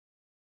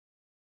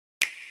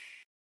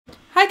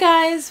Hi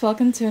guys,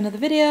 welcome to another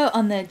video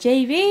on the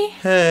JV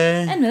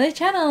and Millie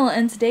channel,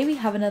 and today we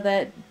have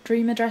another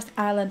Dream Address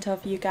Island tour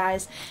for you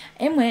guys,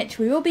 in which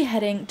we will be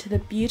heading to the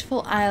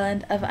beautiful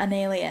island of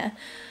Analia.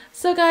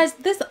 So guys,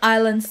 this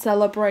island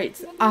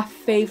celebrates our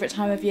favourite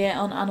time of year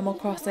on Animal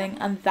Crossing,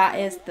 and that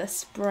is the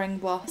spring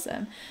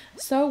blossom.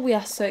 So we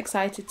are so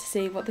excited to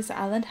see what this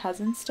island has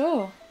in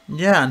store.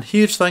 Yeah, and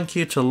huge thank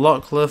you to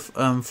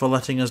Lockleth for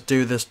letting us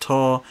do this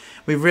tour.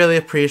 We really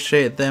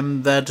appreciate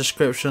them. Their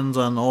descriptions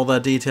and all their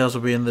details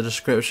will be in the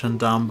description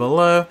down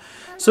below.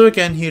 So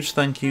again, huge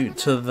thank you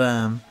to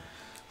them.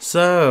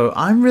 So,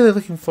 I'm really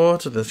looking forward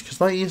to this because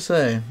like you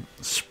say,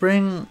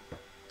 spring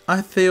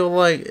I feel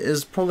like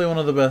is probably one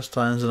of the best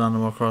times in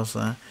Animal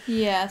Crossing.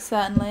 Yeah,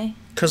 certainly.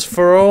 Because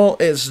for all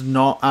it's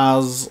not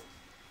as,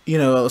 you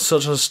know,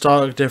 such a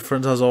stark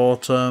difference as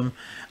autumn,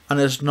 and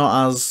it's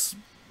not as,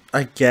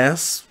 I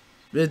guess,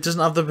 it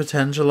doesn't have the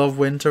potential of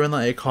winter in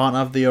that it can't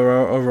have the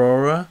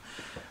aurora.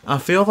 I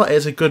feel like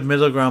it's a good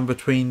middle ground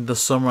between the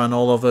summer and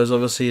all of those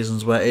other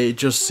seasons where it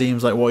just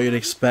seems like what you'd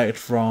expect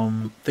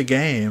from the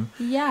game.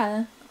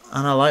 Yeah.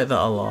 And I like that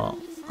a lot.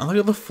 And look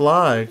at the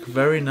flag,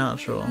 very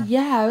natural.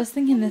 Yeah, I was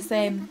thinking the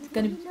same. It's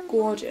going to be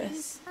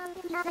gorgeous.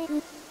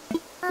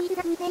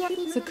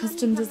 It's a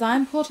custom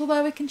design portal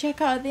there we can check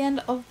out at the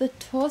end of the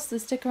tour, so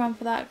stick around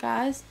for that,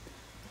 guys.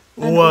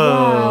 And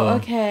whoa. Wow,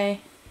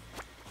 okay.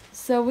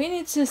 So we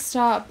need to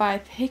start by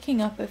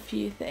picking up a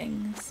few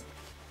things.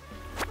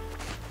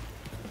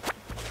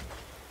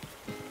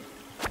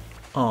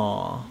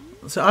 Aww.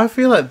 So I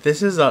feel like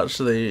this is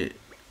actually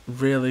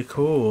really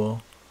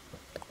cool.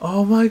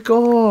 Oh my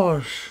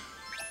gosh.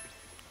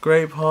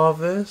 Grape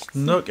Harvest.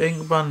 Nook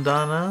Ink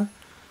Bandana.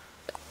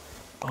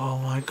 Oh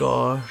my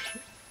gosh.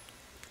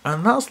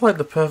 And that's like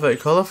the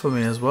perfect colour for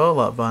me as well,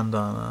 that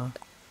bandana.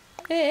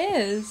 It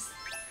is.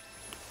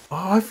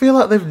 Oh, I feel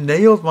like they've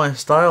nailed my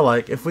style.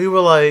 Like, if we were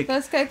like...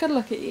 Let's get a good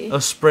look at you. A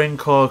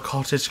Springcore,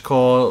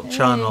 Cottagecore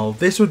channel,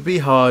 this would be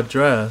hard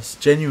dress,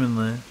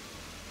 genuinely.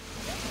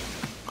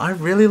 I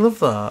really love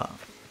that.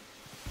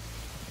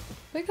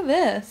 Look at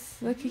this.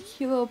 Look, a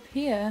cute little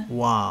pier.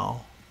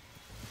 Wow.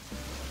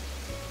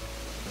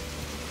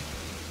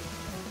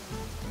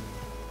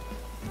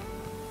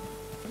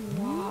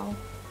 Wow.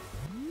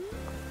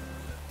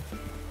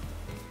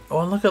 Oh,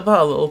 and look at that,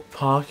 a little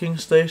parking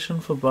station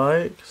for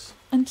bikes.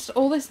 And just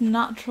all this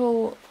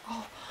natural...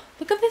 Oh,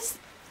 look at this.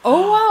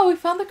 Oh, wow, we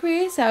found the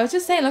creator. I was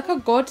just saying, look how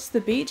gorgeous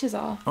the beaches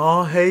are.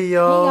 Oh, hey,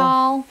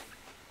 y'all.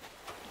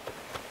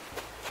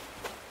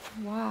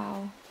 Hey, y'all.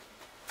 Wow.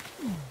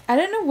 I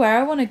don't know where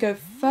I want to go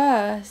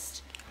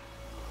first.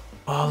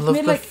 Oh, I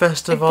love the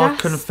festival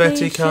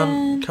confetti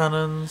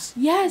cannons.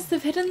 Yes,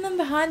 they've hidden them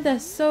behind there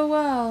so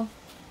well.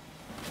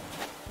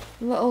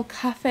 Little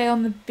cafe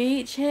on the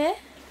beach here.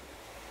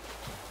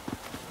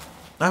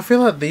 I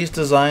feel like these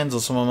designs are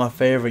some of my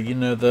favourite, you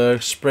know, the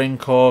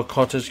Springcore,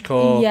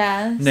 Cottagecore,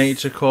 yes.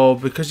 Naturecore,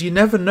 because you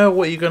never know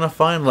what you're going to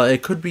find. Like,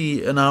 it could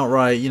be an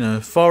outright, you know,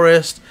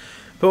 forest,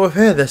 but with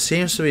here, there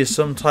seems to be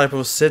some type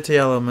of city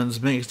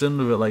elements mixed in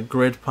with it, like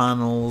grid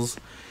panels,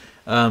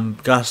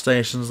 gas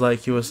stations,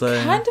 like you were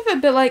saying. Kind of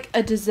a bit like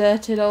a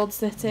deserted old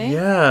city.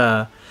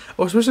 Yeah.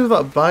 Oh, especially with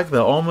that bag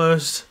there,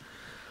 almost...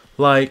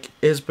 like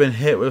it's been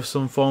hit with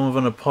some form of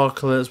an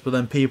apocalypse, but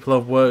then people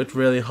have worked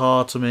really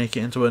hard to make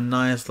it into a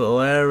nice little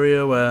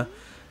area where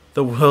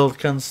the world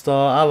can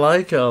start. I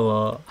like it a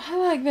lot. I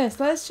like this.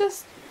 Let's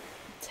just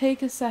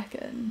take a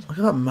second. Look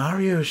at that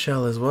Mario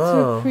shell as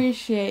well. To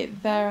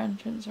appreciate their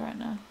entrance right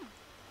now.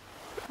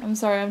 I'm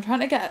sorry, I'm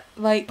trying to get,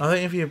 like... I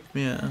think if you...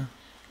 yeah.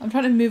 I'm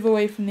trying to move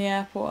away from the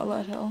airport a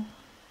little.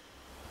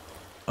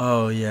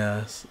 Oh,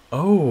 yes.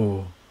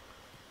 Oh.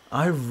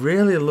 I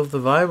really love the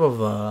vibe of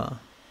that.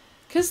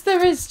 Because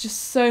there is just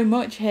so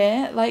much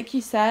here. Like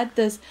you said,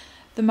 there's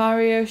the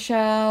Mario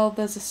shell,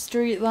 there's a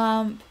street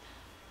lamp,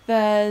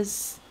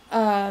 there's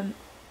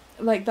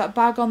like that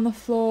bag on the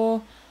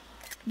floor.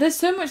 There's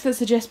so much that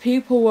suggests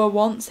people were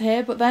once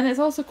here, but then it's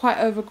also quite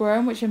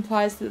overgrown, which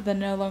implies that there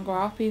no longer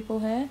are people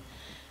here.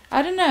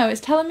 I don't know,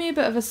 it's telling me a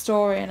bit of a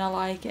story and I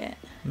like it.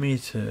 Me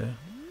too.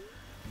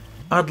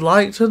 I'd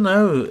like to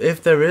know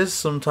if there is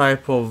some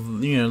type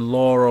of, you know,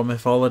 lore or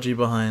mythology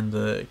behind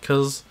it,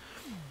 because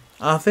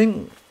I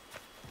think...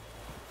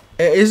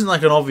 it isn't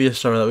like an obvious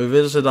story that we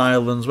visited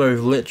islands where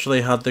we've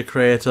literally had the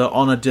creator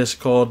on a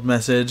Discord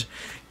message,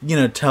 you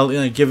know,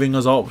 giving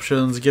us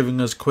options,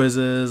 giving us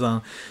quizzes,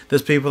 and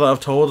there's people that have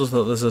told us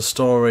that there's a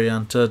story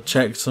and to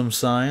check some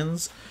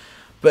signs.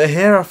 But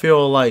here I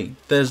feel like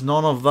there's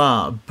none of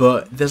that,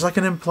 but there's like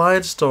an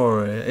implied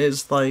story.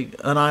 It's like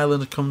an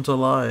island come to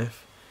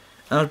life.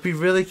 And I'd be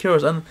really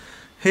curious. And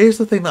here's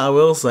the thing that I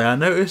will say. I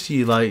noticed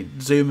you like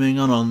zooming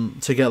on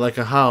to get like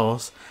a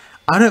house.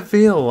 I don't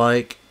feel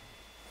like...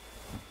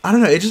 I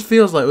don't know, it just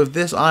feels like with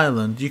this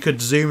island, you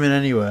could zoom in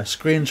anywhere,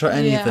 screenshot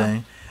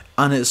anything,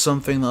 and it's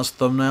something that's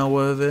thumbnail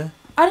worthy.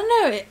 I don't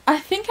know, I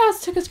think I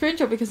took a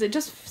screenshot because it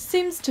just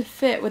seems to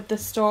fit with the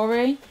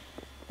story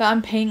that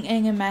I'm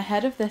painting in my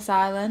head of this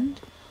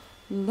island.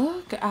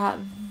 Look at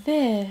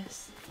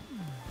this.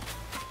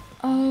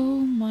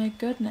 Oh my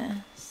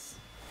goodness.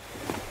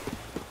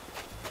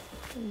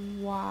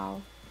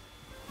 Wow.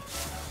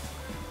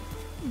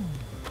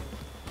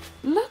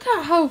 Look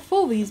at how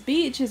full these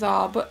beaches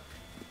are, but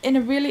in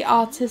a really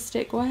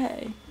artistic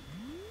way.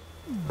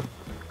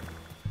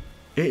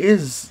 It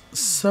is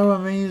so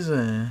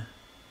amazing.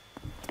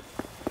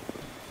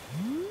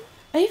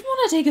 I even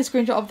want to take a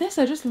screenshot of this.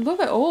 I just love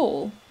it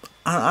all.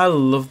 I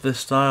love this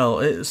style.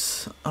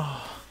 It's...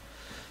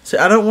 See,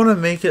 I don't want to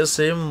make it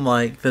seem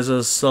like there's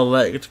a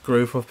select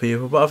group of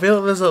people, but I feel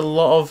like there's a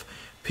lot of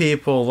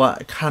people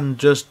that can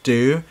just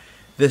do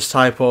this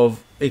type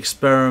of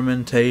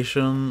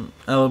experimentation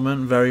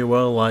element very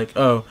well. Like,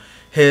 oh,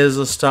 here's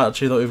a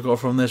statue that we've got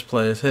from this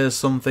place. Here's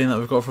something that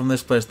we've got from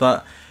this place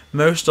that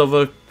most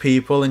other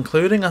people,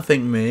 including I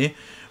think me,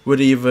 would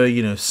either,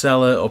 you know,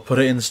 sell it or put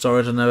it in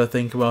storage and never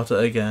think about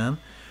it again.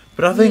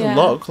 But I think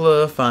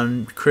Lockleth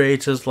and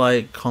creators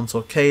like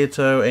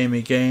Cottagecore,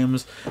 Amy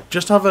Games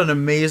just have an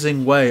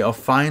amazing way of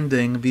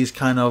finding these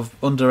kind of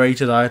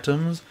underrated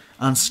items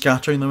and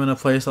scattering them in a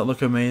place that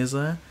look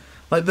amazing.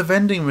 Like the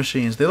vending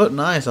machines, they look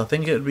nice. I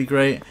think it would be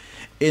great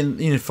in,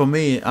 you know, for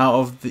me out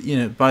of the, you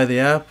know, by the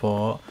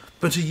airport.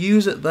 But to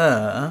use it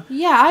there...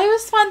 Yeah, I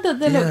always find that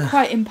they look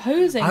quite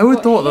imposing. I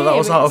would thought that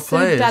was out of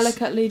place. So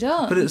delicately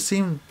done. But it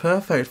seemed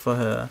perfect for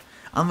her.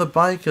 And the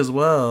bike as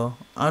well.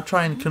 I'd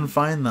try and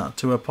confine that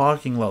to a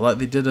parking lot like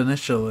they did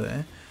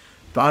initially.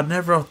 But I'd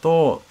never have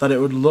thought that it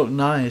would look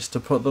nice to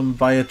put them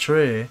by a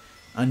tree.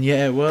 And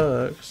yet it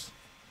works.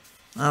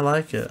 I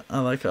like it. I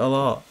like it a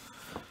lot.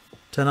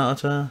 10 out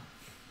of 10.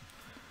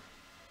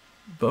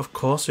 But of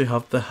course we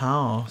have the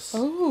house.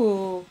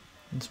 Oh.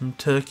 And some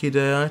Turkey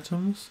Day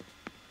items.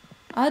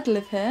 I'd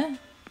live here.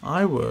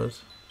 I would.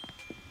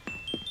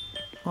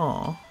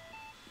 Aw.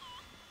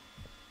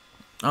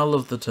 I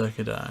love the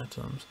Turkey Day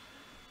items.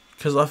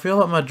 Because I feel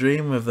like my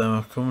dream with them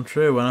have come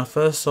true. When I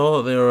first saw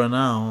that they were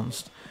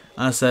announced,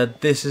 I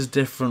said, this is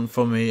different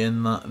for me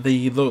in that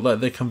they look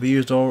like they can be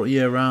used all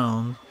year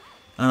round.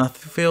 And I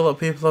feel that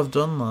people have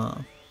done that.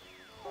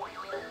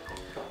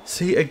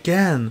 See,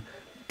 again,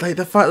 like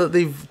the fact that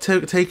they've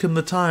taken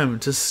the time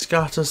to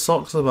scatter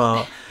socks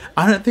about.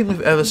 I don't think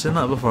we've ever seen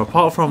that before,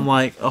 apart from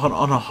like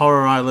on a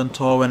horror island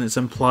tour when it's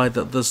implied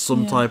that there's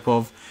some type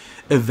of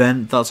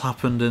event that's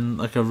happened in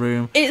like a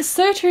room. It's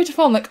so true to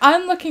form. Like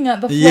I'm looking at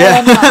the floor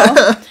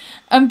now,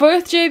 and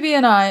both JB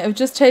and I have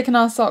just taken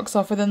our socks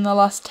off within the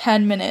last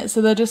 10 minutes,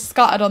 so they're just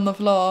scattered on the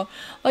floor.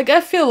 Like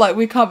I feel like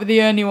we can't be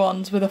the only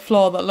ones with a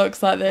floor that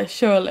looks like this,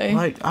 surely.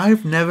 Like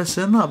I've never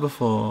seen that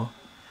before,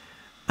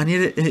 and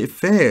yet it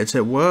fits.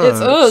 It works.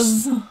 It's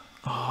us.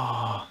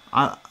 Oh,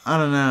 I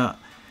don't know.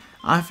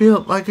 I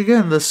feel like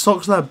again the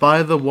socks there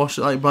by the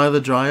by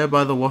the dryer,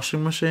 by the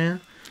washing machine.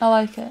 I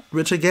like it.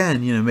 Which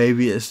again, you know,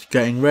 maybe it's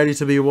getting ready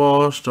to be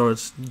washed or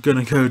it's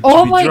gonna go to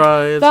be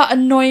dried. That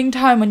annoying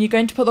time when you're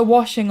going to put the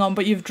washing on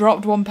but you've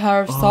dropped one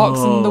pair of socks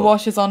and the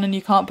wash is on and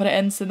you can't put it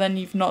in, so then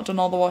you've not done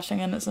all the washing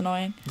and it's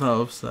annoying. That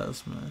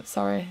upsets me.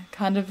 Sorry,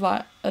 kind of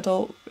like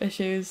adult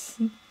issues.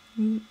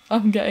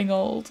 I'm getting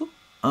old.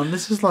 And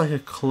this is like a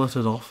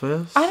cluttered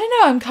office. I don't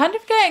know, I'm kind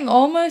of getting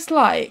almost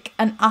like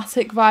an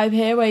attic vibe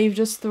here where you've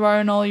just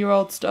thrown all your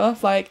old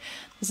stuff. Like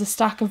there's a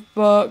stack of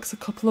books, a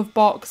couple of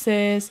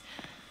boxes,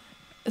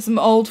 some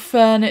old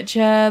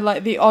furniture,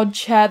 like the odd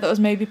chair that was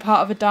maybe part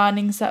of a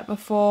dining set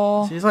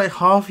before. She's like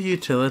half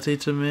utility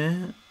to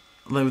me,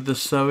 like with the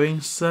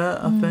sewing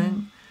set, I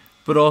think,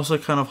 but also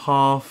kind of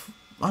half.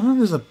 I don't know.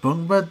 There's a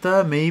bunk bed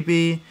there.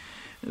 Maybe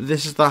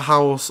this is the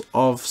house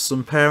of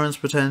some parents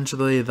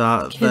potentially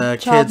that their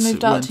kids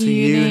went to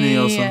uni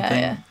or something.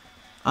 Yeah.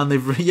 And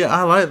they've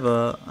I like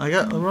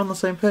that. We're on the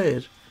same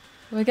page.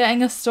 We're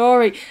getting a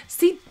story.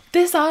 See.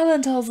 This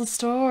island tells a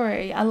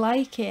story. I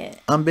like it.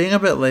 I'm being a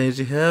bit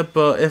lazy here,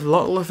 but if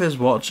Lockleth is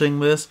watching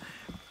this,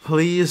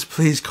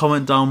 please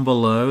comment down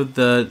below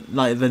the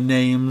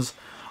names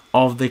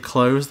of the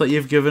clothes that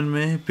you've given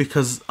me,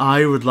 because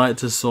I would like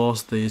to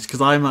source these, because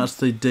I'm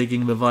actually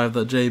digging the vibe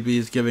that JB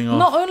is giving off.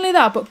 Not only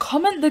that, but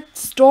comment the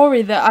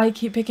story that I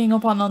keep picking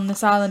up on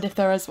this island if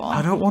there is one.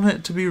 I don't want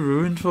it to be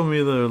ruined for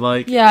me though.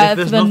 Like, yeah, if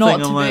there's for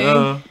nothing, not I'm like,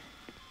 oh.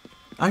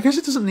 I guess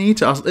it doesn't need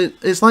to.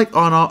 It's like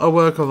on a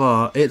work of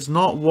art. It's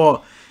not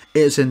what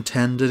it's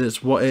intended.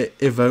 It's what it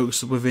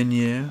evokes within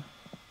you.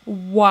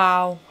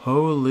 Wow.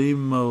 Holy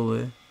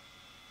moly.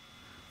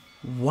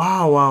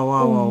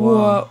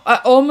 Wow. I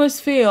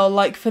almost feel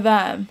like for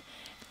them,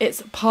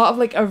 it's part of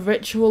like a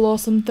ritual or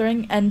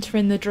something,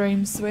 entering the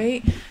dream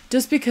suite.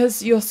 Just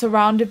because you're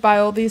surrounded by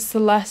all these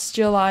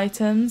celestial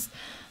items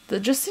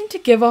that just seem to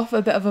give off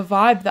a bit of a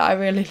vibe that I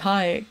really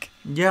like.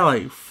 Yeah,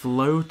 like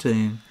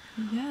floating.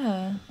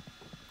 Yeah.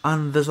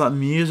 And there's that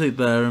music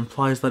there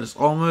implies that it's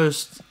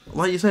almost,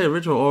 like you say, a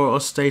ritual or a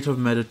state of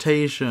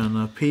meditation,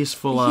 a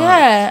peaceful act.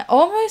 Yeah,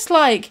 almost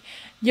like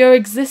you're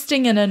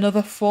existing in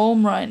another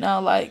form right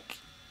now. Like,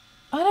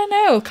 I don't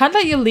know, kind of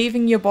like you're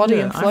leaving your body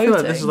and floating. I feel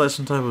like this is like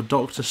some type of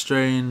Doctor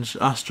Strange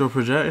astral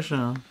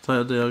projection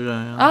type deal going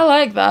on. I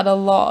like that a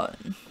lot.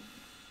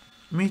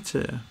 Me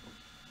too.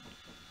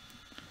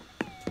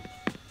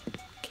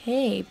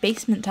 Okay,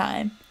 basement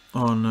time.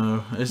 Oh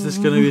no, is this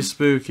going to be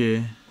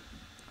spooky?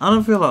 I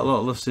don't feel like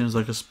Lockleth seems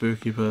like a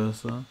spooky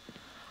person.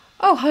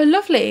 Oh, how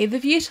lovely.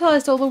 They've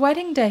utilised all the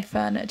wedding day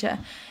furniture.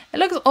 It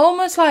looks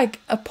almost like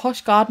a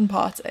posh garden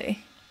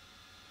party.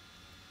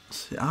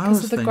 See, I was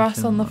because of the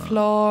grass on the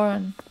floor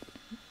and...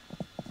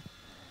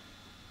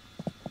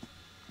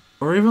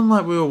 Or even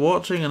like we were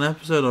watching an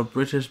episode of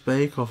British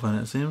Bake Off and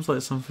it seems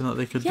like something that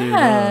they could do there.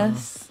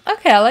 Yes.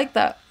 Okay, I like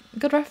that.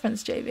 Good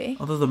reference, JB.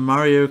 Oh, there's the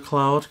Mario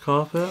Cloud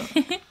carpet.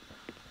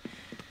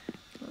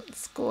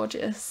 It's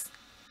gorgeous.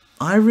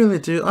 I really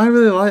do. I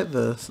really like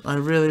this. I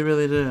really,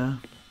 really do.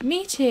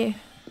 Me too.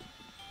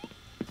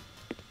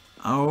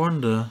 I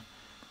wonder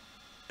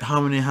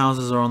how many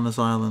houses are on this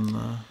island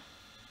though.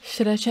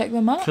 Should I check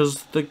them out?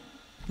 Because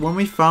when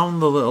we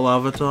found the little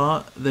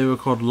avatar, they were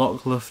called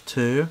Lockleth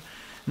 2.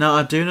 Now,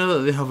 I do know that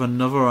they have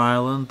another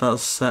island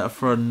that's set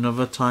for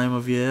another time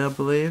of year, I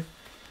believe.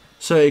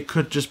 So it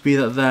could just be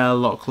that they're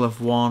Lockleth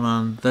 1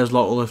 and there's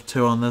Lockleth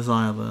 2 on this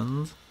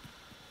island.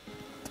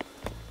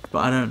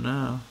 But I don't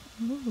know.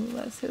 Ooh,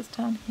 let's see what's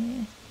down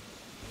here.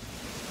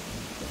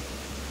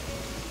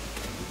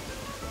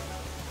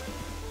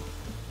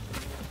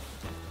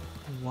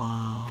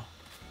 Wow.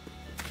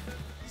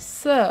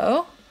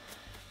 So,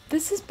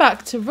 this is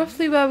back to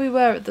roughly where we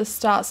were at the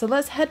start. So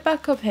let's head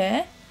back up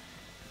here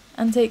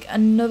and take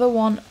another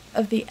one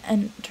of the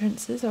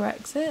entrances or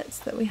exits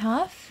that we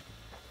have.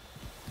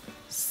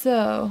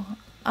 So,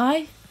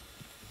 I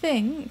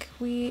think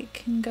we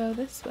can go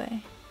this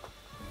way.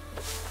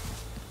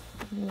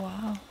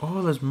 Wow.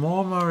 Oh, there's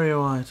more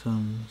Mario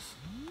items.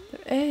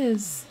 There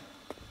is.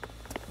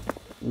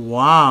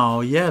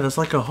 Wow, yeah, there's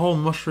like a whole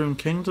mushroom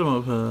kingdom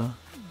up here.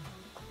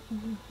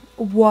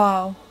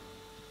 Wow.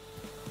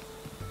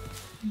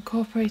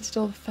 Incorporated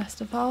all the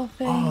festival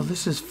things. Oh,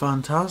 this is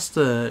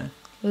fantastic.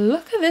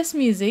 Look at this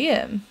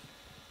museum.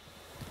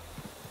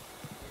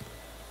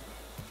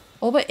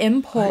 All the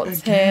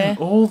imports here.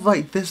 All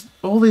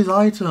these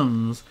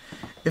items.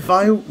 If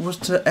I was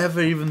to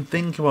ever even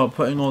think about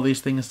putting all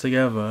these things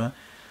together,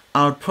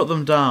 I would put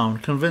them down,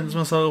 convince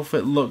myself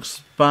it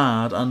looks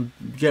bad, and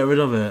get rid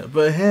of it.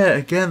 But here,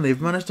 again,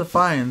 they've managed to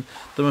find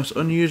the most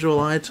unusual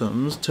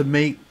items to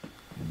make,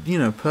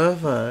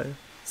 perfect.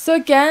 So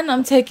again,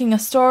 I'm taking a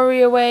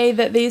story away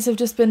that these have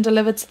just been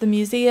delivered to the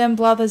museum.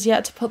 Blather's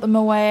yet to put them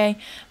away,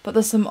 but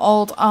there's some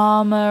old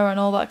armour and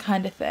all that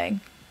kind of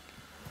thing.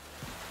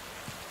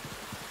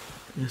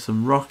 Yeah,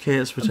 some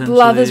rockets, potentially.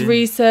 Blather's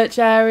research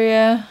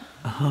area.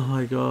 Oh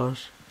my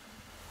gosh.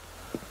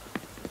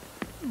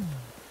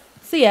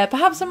 So yeah,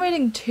 perhaps I'm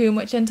reading too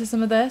much into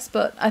some of this,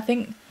 but I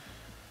think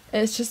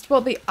it's just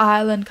what the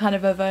island kind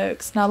of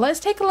evokes. Now let's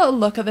take a little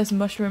look at this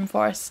mushroom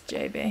forest,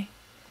 JB.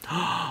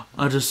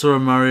 I just saw a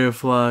Mario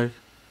flag.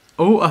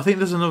 Oh, I think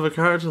there's another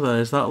character there.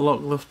 Is that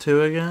Lockleth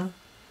 2 again?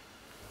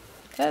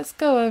 Let's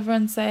go over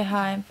and say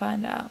hi and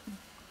find out.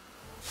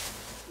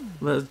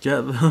 Let's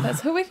get them.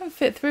 Let's hope we can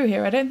fit through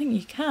here. I don't think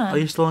you can. Are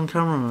you still on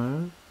camera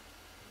mode?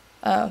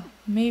 Oh,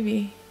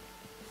 maybe.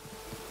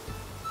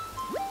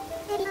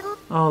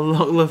 Oh,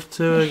 Lockleth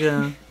 2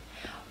 again.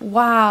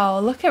 Wow,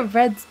 look at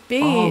Red's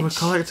beach. Oh, we're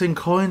collecting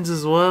coins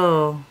as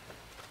well.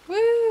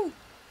 Woo!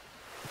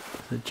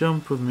 So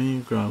jump with me,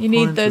 grab You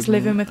need coins those with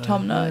living me. with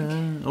Tom Nook.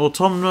 Yeah. Well,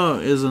 Tom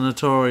Nook is a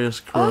notorious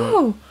crook.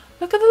 Oh,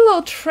 look at the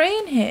little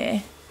train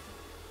here.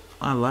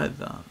 I like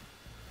that.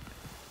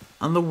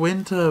 And the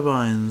wind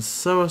turbines,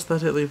 so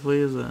aesthetically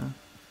pleasing.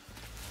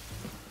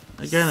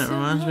 Again, it So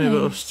reminds me a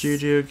bit of nice.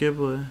 Studio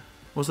Ghibli.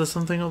 Was there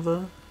something up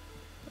there?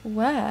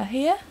 Where?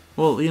 Here?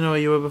 Well, you know where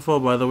you were before,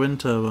 by the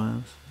wind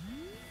turbines.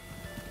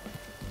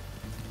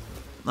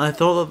 I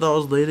thought that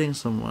was leading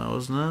somewhere,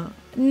 wasn't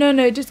it? No,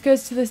 it just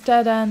goes to this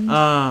dead end.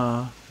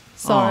 Ah.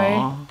 Sorry.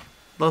 Aw,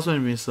 that's made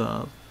me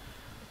sad.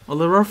 Well,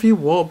 there are a few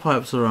warp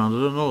pipes around,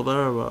 I don't know what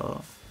they're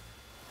about.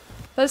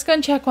 Let's go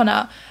and check one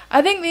out.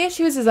 I think the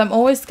issue is I'm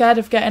always scared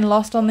of getting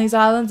lost on these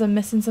islands and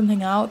missing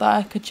something out that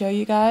I could show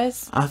you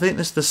guys. I think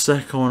this is the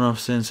second one I've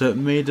seen, so it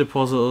may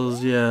deposit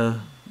us,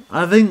 yeah.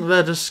 I think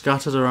they're just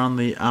scattered around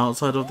the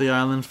outside of the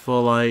island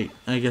for, like,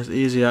 I guess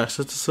easy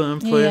access to certain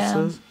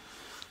places.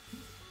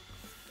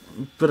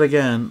 Yeah. But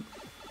again,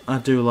 I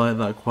do like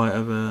that quite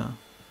a bit.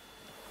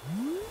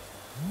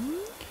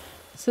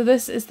 So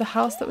this is the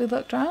house that we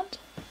looked around?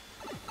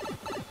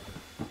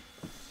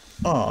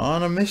 Oh,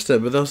 and I missed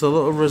it, but there was a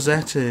little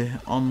Rossetti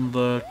on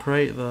the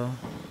crate there.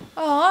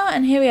 Oh,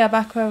 and here we are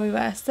back where we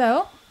were.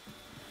 So,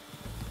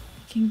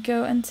 we can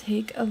go and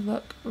take a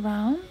look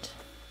round.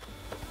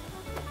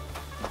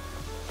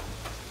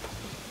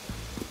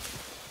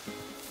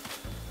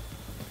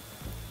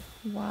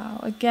 Wow,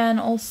 again,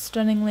 all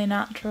stunningly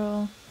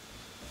natural.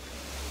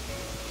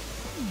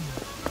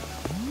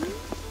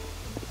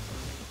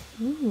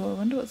 Ooh, I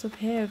wonder what's up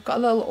here. We've got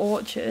a little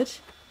orchard.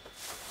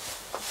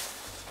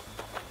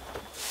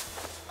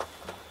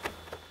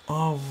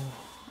 Oh,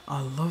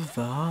 I love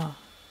that.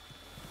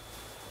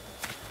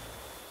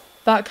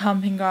 That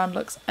camping ground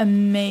looks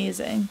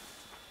amazing.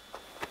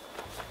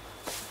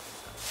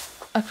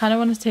 I kind of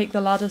want to take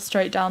the ladder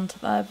straight down to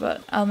there,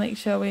 but I'll make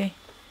sure we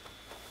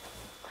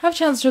have a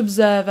chance to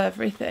observe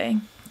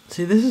everything.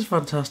 See, this is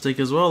fantastic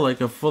as well,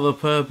 like a for the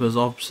purpose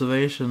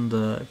observation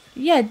deck.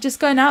 Yeah, just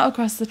going out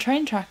across the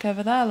train track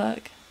over there,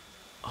 look.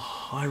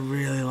 Oh, I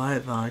really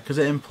like that, because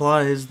it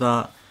implies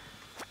that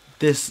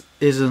this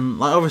isn't,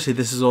 like, obviously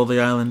this is all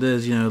the island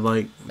is, you know,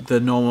 like the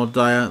normal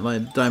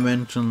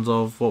dimensions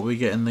of what we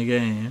get in the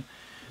game.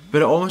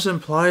 But it almost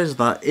implies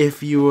that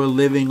if you were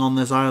living on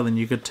this island,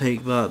 you could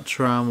take that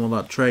tram or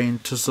that train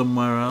to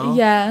somewhere else.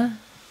 Yeah.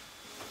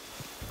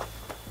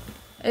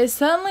 It's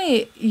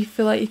certainly, you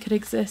feel like you could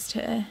exist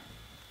here.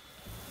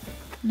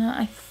 Now,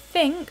 I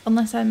think,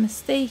 unless I'm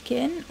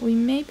mistaken, we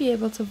may be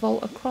able to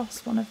vault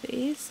across one of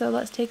these. So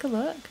let's take a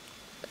look.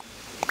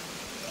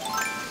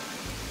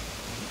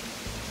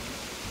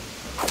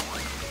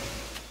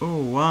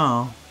 Oh,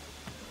 wow.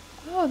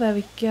 Oh, there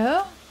we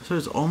go. So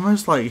it's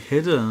almost like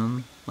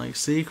hidden, like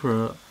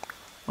secret.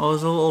 Oh,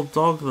 there's a little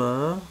dog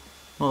there.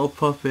 Little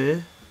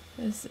puppy.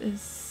 This is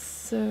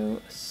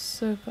so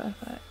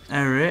perfect.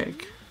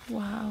 Eric.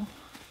 Wow.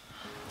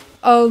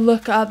 Oh,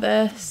 look at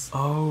this.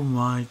 Oh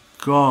my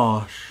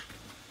gosh.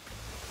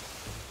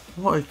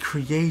 What a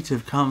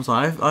creative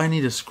campsite. I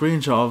need a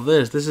screenshot of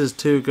this. This is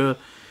too good.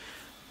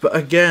 But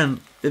again,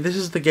 this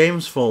is the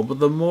game's fault, but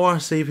the more I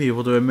see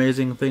people do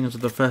amazing things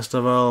with the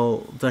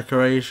festival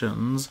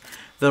decorations,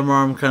 the more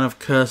I'm kind of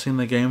cursing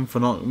the game for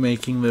not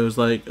making those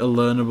like a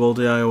learnable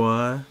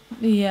DIY.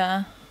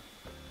 Yeah.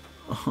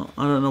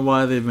 I don't know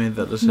why they've made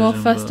that decision. More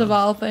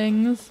festival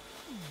things.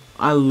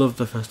 I love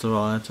the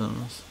festival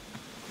items.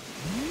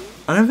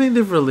 I don't think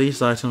they've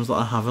released items that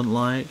I haven't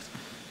liked.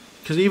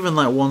 Because even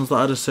like ones that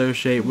I'd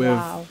associate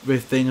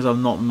with things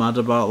I'm not mad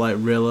about, like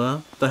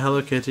Rilla, the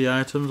Hello Kitty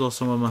items are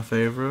some of my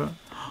favourite.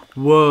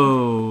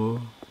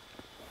 Whoa.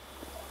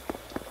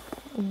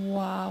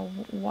 Wow,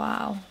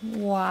 wow,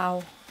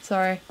 wow.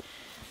 Sorry.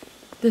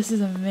 This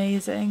is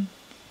amazing.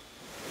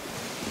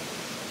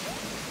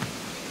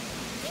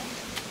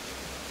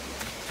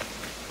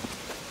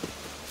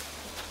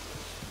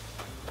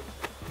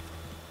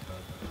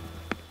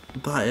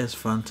 That is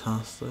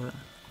fantastic.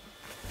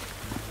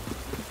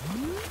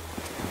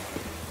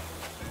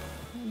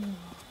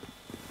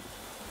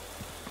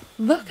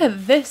 Look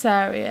at this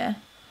area.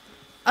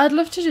 I'd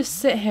love to just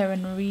sit here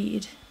and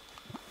read.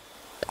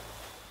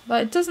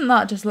 Like, doesn't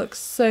that just look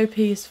so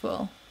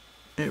peaceful?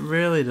 It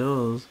really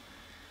does.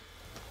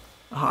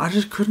 I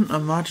just couldn't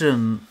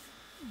imagine,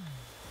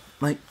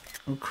 like,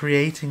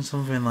 creating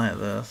something like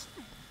this.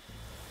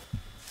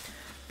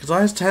 Because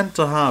I tend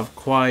to have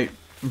quite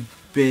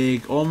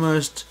big,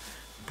 almost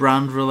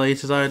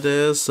brand-related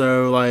ideas.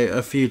 So, like,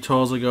 a few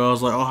tours ago, I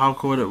was like, oh, how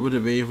cool would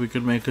it be if we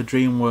could make a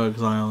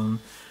DreamWorks island?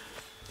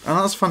 And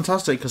that's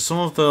fantastic, because some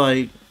of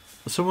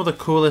the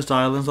coolest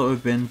islands that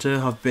we've been to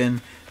have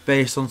been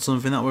based on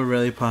something that we're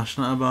really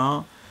passionate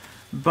about.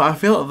 But I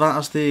feel like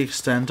that's the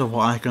extent of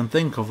what I can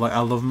think of. Like,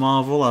 I love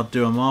Marvel, I'd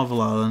do a Marvel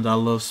island. I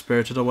love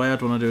Spirited Away,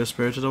 I'd want to do a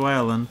Spirited Away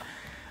island.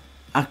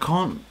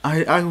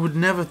 I would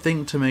never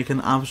think to make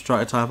an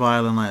abstract type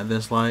island like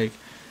this. Like,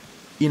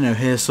 you know,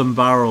 here's some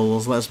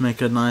barrels, let's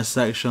make a nice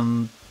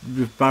section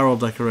with barrel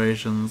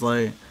decorations.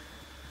 Like,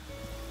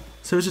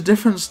 so it's a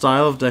different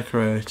style of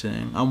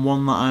decorating, and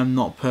one that I'm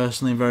not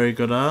personally very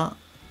good at,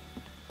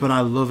 but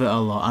I love it a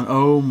lot. And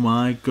oh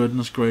my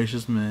goodness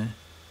gracious me,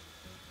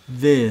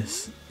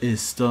 this is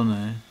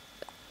stunning.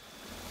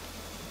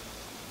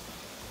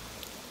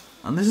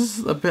 And this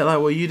is a bit like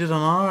what you did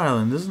on our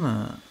island, isn't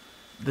it?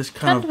 This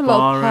kind of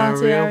bar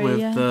area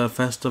with the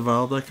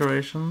festival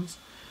decorations.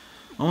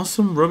 Almost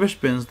some rubbish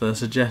bins there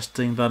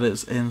suggesting that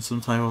it's in some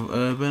type of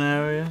urban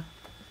area.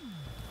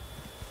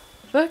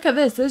 Look at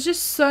this, there's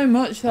just so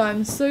much though.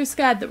 I'm so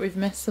scared that we've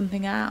missed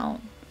something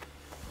out.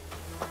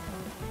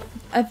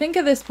 I think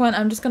at this point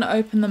I'm just going to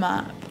open the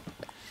map.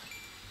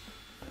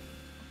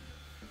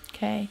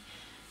 Okay,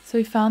 so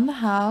we found the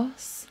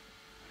house.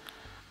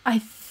 I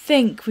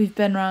think we've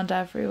been around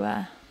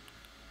everywhere.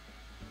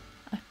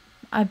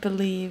 I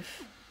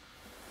believe.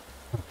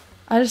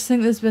 I just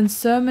think there's been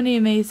so many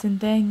amazing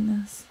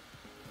things.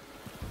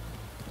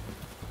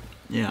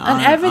 Yeah,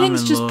 and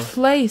everything's just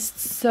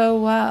placed so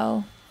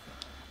well.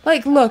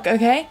 Like, look,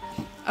 okay?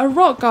 A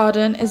rock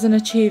garden is an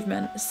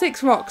achievement.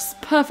 6 rocks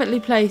perfectly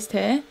placed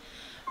here.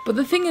 But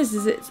the thing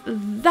is it's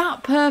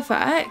that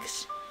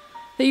perfect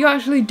that you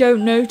actually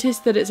don't notice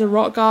that it's a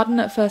rock garden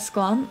at first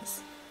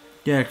glance.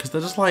 Yeah, because they're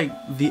just like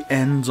the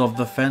ends of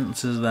the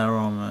fences there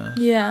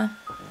almost. Yeah.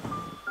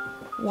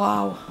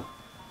 Wow.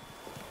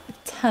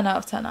 10 out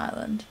of 10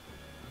 island.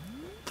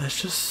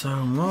 There's just so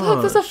much. Look,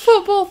 there's a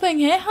football thing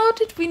here. How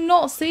did we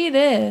not see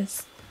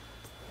this?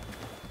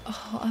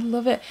 Oh, I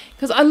love it.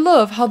 Because I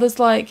love how there's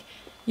like,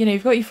 you know,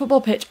 you've got your football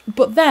pitch,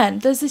 but then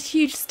there's this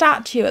huge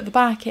statue at the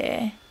back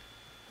here.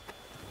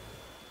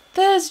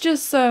 There's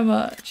just so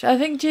much. I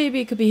think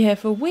JB could be here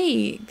for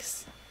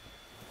weeks.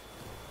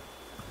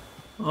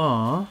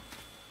 Aww.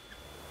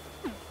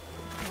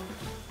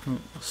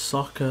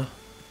 Soccer.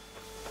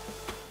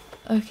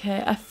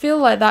 Okay, I feel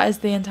like that is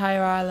the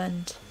entire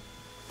island.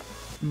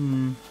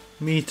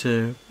 Me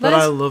too. But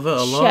I love it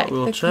a lot.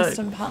 We'll check.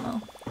 Custom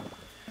panel.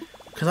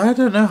 Because I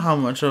don't know how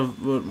much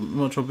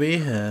will be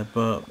here,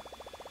 but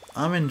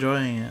I'm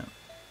enjoying it.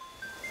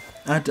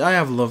 I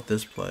have loved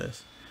this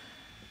place.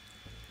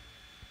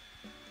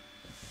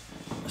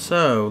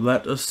 So,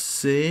 let us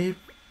see.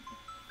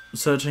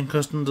 Searching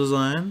custom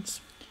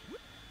designs.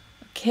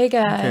 Okay,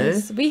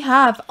 guys. Okay. We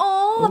have...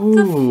 Oh,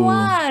 the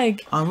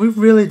flag. And we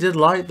really did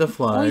like the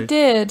flag. We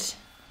did.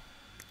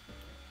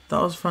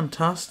 That was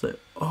fantastic.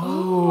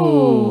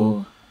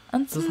 Oh.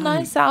 And some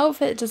nice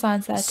outfit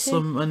designs there too.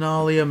 Some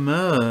Analia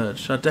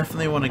merch. I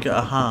definitely want to get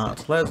a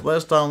heart. Let's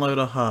download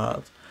a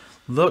heart.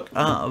 Look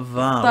at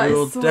that. We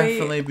will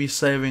definitely be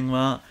saving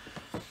that.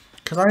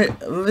 Because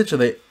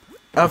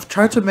I've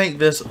tried to make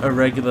this a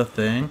regular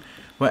thing,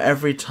 where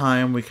every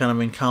time we kind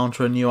of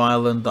encounter a new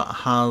island that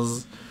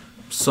has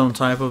some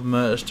type of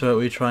merch to it,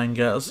 we try and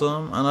get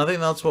some. And I think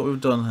that's what we've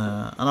done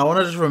here. And I want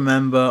to just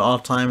remember our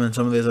time in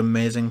some of these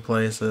amazing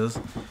places.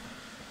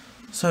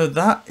 So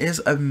that is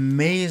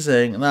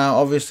amazing. Now,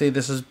 obviously,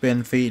 this has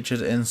been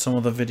featured in some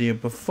of the video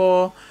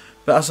before,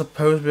 but I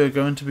suppose we are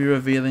going to be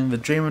revealing the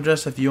dream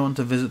address if you want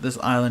to visit this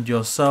island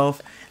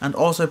yourself. And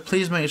also,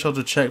 please make sure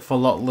to check for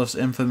Lockleth's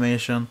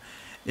information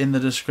in the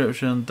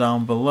description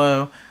down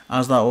below,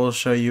 as that will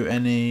show you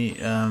any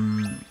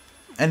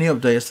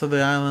updates to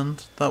the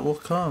island that will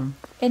come.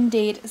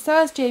 Indeed.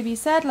 So as JB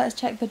said, let's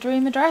check the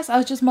dream address. I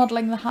was just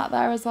modelling the hat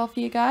there as well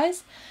for you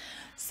guys.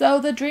 So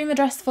the dream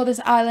address for this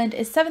island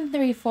is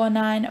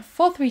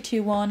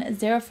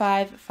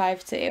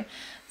 7349-4321-0552.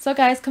 So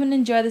guys, come and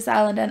enjoy this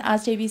island, and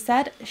as JB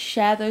said,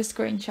 share those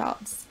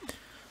screenshots.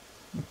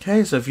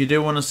 Okay, so if you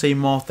do want to see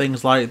more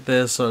things like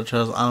this, such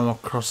as Animal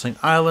Crossing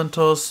Island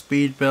Tours,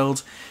 speed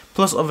builds,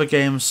 plus other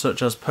games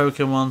such as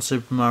Pokemon,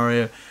 Super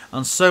Mario,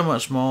 and so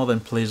much more, then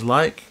please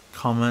like,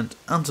 comment,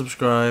 and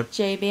subscribe.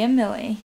 JB and Millie.